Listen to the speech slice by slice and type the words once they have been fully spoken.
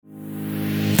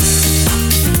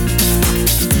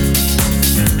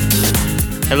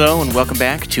Hello and welcome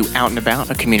back to Out and About,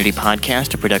 a community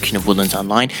podcast, a production of Woodlands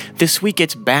Online. This week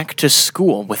it's back to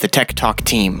school with the Tech Talk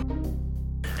team.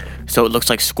 So it looks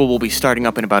like school will be starting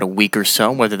up in about a week or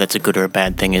so. Whether that's a good or a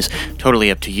bad thing is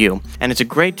totally up to you. And it's a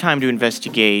great time to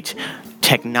investigate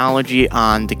technology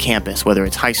on the campus, whether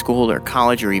it's high school or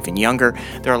college or even younger.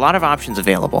 There are a lot of options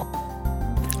available.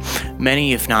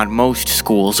 Many, if not most,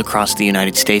 schools across the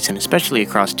United States, and especially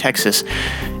across Texas,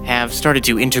 have started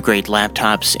to integrate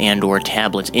laptops and or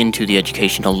tablets into the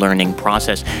educational learning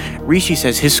process. Rishi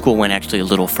says his school went actually a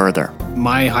little further.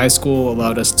 My high school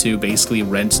allowed us to basically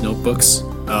rent notebooks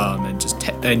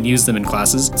and use them in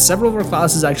classes. Several of our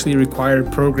classes actually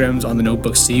required programs on the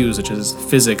notebooks to use, such as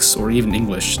physics or even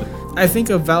English. I think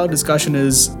a valid discussion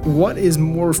is what is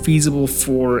more feasible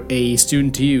for a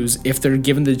student to use if they're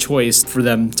given the choice for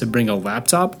them to bring a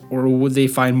laptop, or would they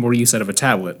find more use out of a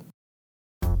tablet?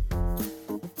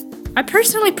 I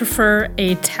personally prefer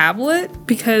a tablet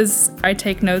because I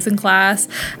take notes in class.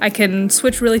 I can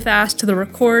switch really fast to the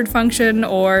record function,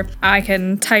 or I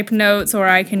can type notes, or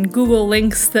I can Google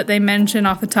links that they mention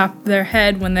off the top of their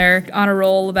head when they're on a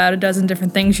roll about a dozen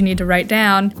different things you need to write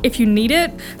down. If you need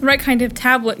it, the right kind of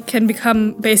tablet can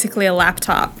become basically a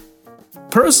laptop.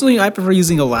 Personally, I prefer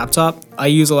using a laptop. I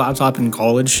use a laptop in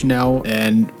college now,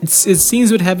 and it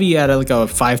seems a bit heavy at like a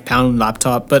 5-pound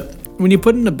laptop, but when you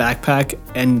put it in a backpack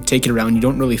and take it around, you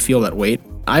don't really feel that weight.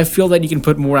 I feel that you can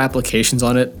put more applications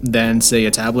on it than, say,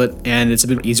 a tablet, and it's a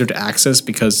bit easier to access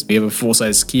because we have a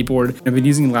full-size keyboard. I've been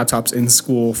using laptops in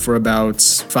school for about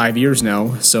 5 years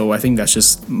now, so I think that's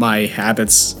just my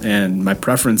habits and my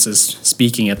preferences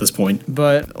speaking at this point.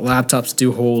 But laptops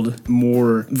do hold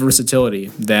more versatility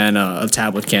than a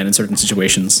tablet can in certain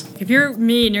situations. If you're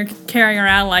me and you're carrying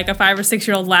around like a 5 or 6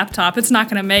 year old laptop, it's not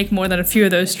going to make more than a few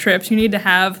of those trips. You need to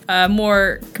have a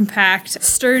more compact,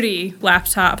 sturdy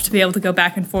laptop to be able to go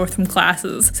back and forth from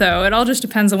classes. So it all just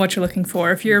depends on what you're looking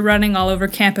for. If you're running all over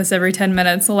campus every 10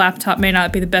 minutes, a laptop may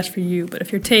not be the best for you. But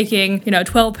if you're taking,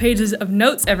 12 pages of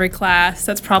notes every class,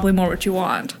 that's probably more what you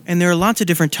want. And there are lots of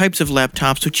different types of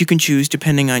laptops which you can choose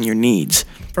depending on your needs.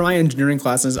 For my engineering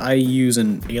classes, I use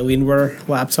an Alienware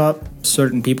laptop.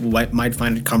 Certain people might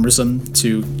find it cumbersome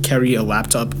to carry a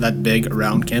laptop that big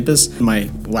around campus. My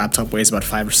laptop weighs about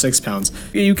 5 or 6 pounds.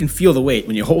 You can feel the weight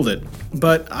when you hold it.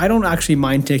 But I don't actually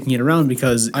mind taking it around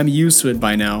because I'm used to it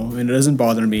by now and it doesn't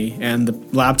bother me. And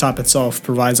the laptop itself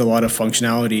provides a lot of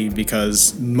functionality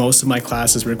because most of my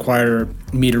classes require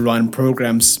me to run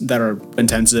programs that are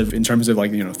intensive in terms of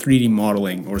 3D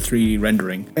modeling or 3D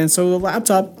rendering. And so the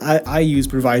laptop I use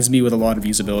provides me with a lot of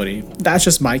usability. That's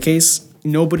just my case.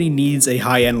 Nobody needs a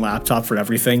high-end laptop for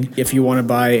everything. If you want to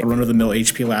buy a run-of-the-mill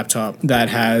HP laptop that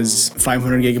has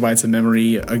 500 gigabytes of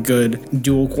memory, a good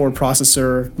dual-core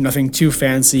processor, nothing too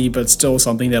fancy, but still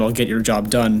something that'll get your job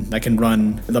done, that can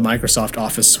run the Microsoft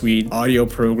Office suite, audio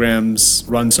programs,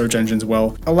 run search engines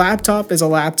well. A laptop is a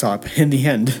laptop in the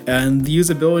end, and the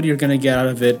usability you're going to get out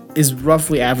of it is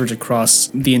roughly average across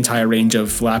the entire range of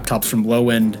laptops from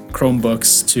low-end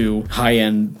Chromebooks to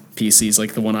high-end PCs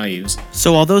like the one I use.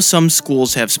 So although some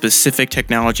schools have specific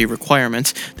technology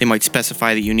requirements, they might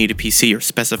specify that you need a PC or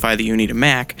specify that you need a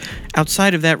Mac,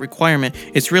 outside of that requirement,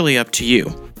 it's really up to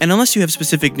you. And unless you have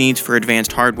specific needs for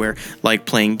advanced hardware, like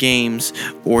playing games,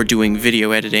 or doing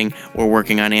video editing, or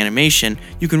working on animation,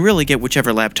 you can really get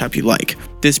whichever laptop you like.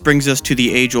 This brings us to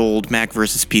the age-old Mac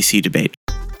versus PC debate.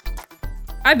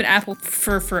 I've been Apple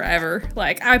for forever.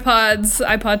 Like iPods,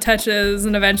 iPod Touches,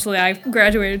 and eventually I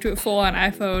graduated to a full-on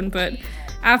iPhone. But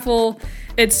Apple,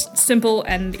 it's simple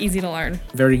and easy to learn.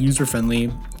 Very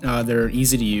user-friendly. They're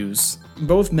easy to use.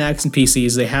 Both Macs and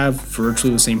PCs, they have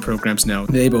virtually the same programs now.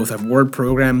 They both have Word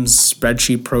programs,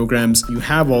 spreadsheet programs. You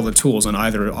have all the tools on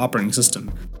either operating system.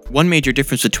 One major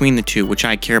difference between the two, which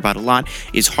I care about a lot,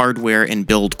 is hardware and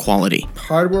build quality.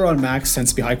 Hardware on Macs tends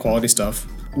to be high-quality stuff.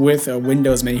 With a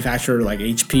Windows manufacturer like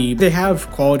HP, they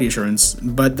have quality assurance,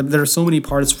 but there are so many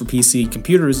parts for PC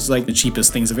computers, it's like the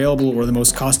cheapest things available or the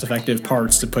most cost-effective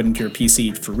parts to put into your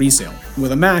PC for resale.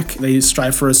 With a Mac, they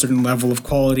strive for a certain level of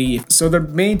quality, so they're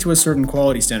made to a certain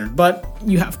quality standard, but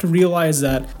you have to realize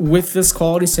that with this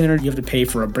quality standard, you have to pay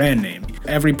for a brand name.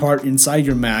 Every part inside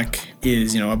your Mac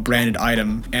is, a branded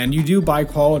item, and you do buy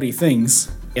quality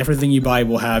things. Everything you buy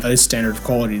will have a standard of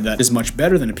quality that is much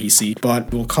better than a PC,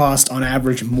 but will cost on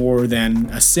average more than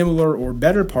a similar or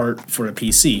better part for a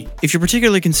PC. If you're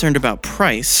particularly concerned about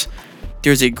price,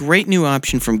 there's a great new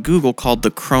option from Google called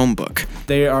the Chromebook.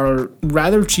 They are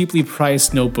rather cheaply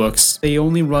priced notebooks. They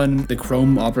only run the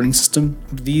Chrome operating system.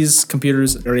 These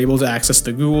computers are able to access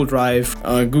the Google Drive,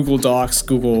 Google Docs,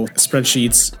 Google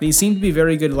Spreadsheets. They seem to be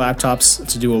very good laptops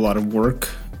to do a lot of work.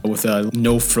 with a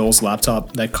no-frills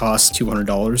laptop that costs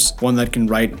 $200. One that can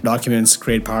write documents,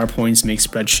 create PowerPoints, make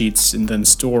spreadsheets, and then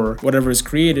store whatever is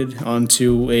created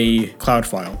onto a cloud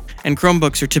file. And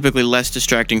Chromebooks are typically less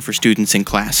distracting for students in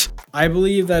class. I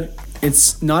believe that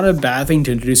it's not a bad thing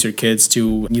to introduce your kids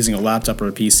to using a laptop or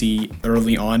a PC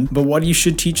early on, but what you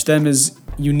should teach them is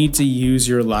you need to use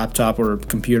your laptop or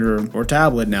computer or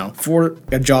tablet now for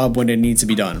a job when it needs to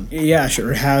be done. Yeah,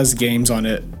 sure, it has games on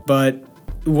it, but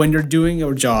when you're doing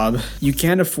your job, you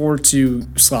can't afford to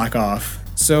slack off.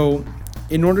 So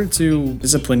in order to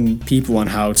discipline people on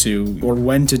how to or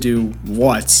when to do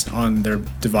what on their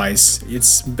device,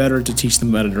 it's better to teach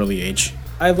them at an early age.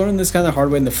 I learned this kind of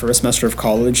hard way in the first semester of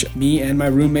college. Me and my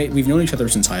roommate, we've known each other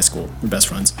since high school. We're best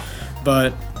friends.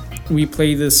 But we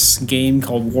play this game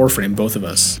called Warframe, both of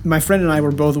us. My friend and I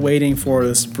were both waiting for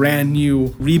this brand new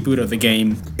reboot of the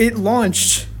game. It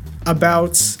launched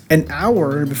about an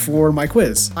hour before my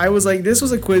quiz. I was like, this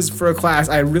was a quiz for a class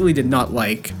I really did not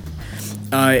like.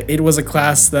 It was a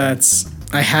class that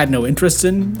I had no interest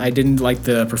in. I didn't like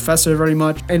the professor very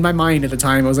much. In my mind at the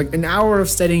time, I was like, an hour of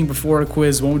studying before a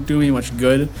quiz won't do me much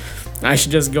good. I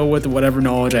should just go with whatever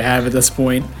knowledge I have at this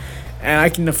point, and I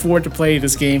can afford to play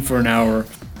this game for an hour.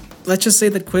 Let's just say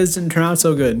the quiz didn't turn out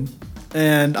so good,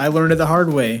 and I learned it the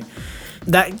hard way.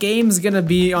 That game's gonna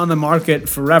be on the market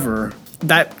forever.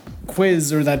 That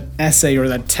quiz or that essay or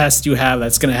that test you have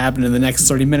that's going to happen in the next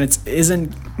 30 minutes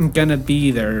isn't going to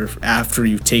be there after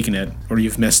you've taken it or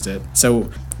you've missed it. So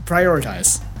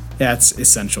prioritize. That's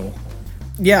essential.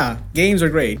 Yeah, games are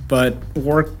great, but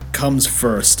work comes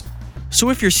first. So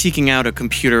if you're seeking out a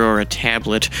computer or a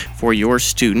tablet for your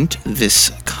student this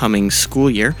coming school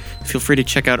year, feel free to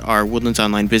check out our Woodlands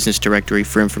Online Business Directory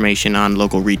for information on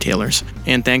local retailers.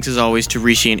 And thanks as always to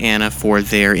Rishi and Anna for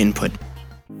their input.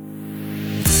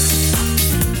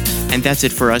 And that's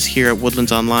it for us here at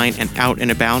Woodlands Online and Out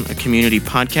and About, a community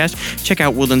podcast. Check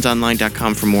out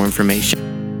woodlandsonline.com for more information.